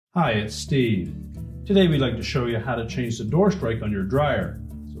Hi, it's Steve. Today we'd like to show you how to change the door strike on your dryer.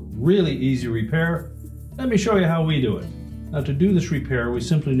 It's a really easy repair. Let me show you how we do it. Now to do this repair, we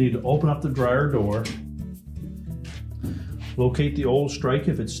simply need to open up the dryer door, locate the old strike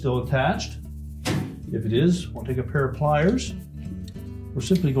if it's still attached. If it is, we'll take a pair of pliers. We're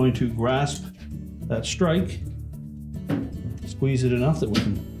simply going to grasp that strike, squeeze it enough that we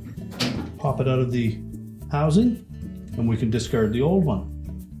can pop it out of the housing, and we can discard the old one.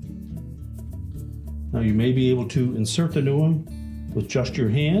 Now you may be able to insert the new one with just your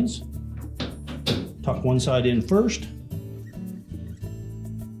hands. Tuck one side in first,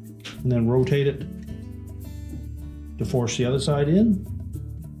 and then rotate it to force the other side in.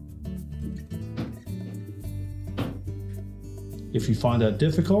 If you find that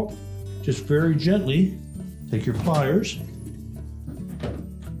difficult, just very gently take your pliers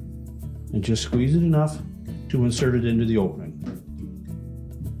and just squeeze it enough to insert it into the opening.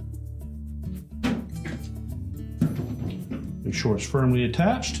 Make sure it's firmly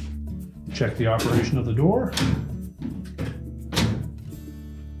attached. Check the operation of the door.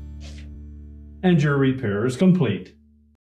 And your repair is complete.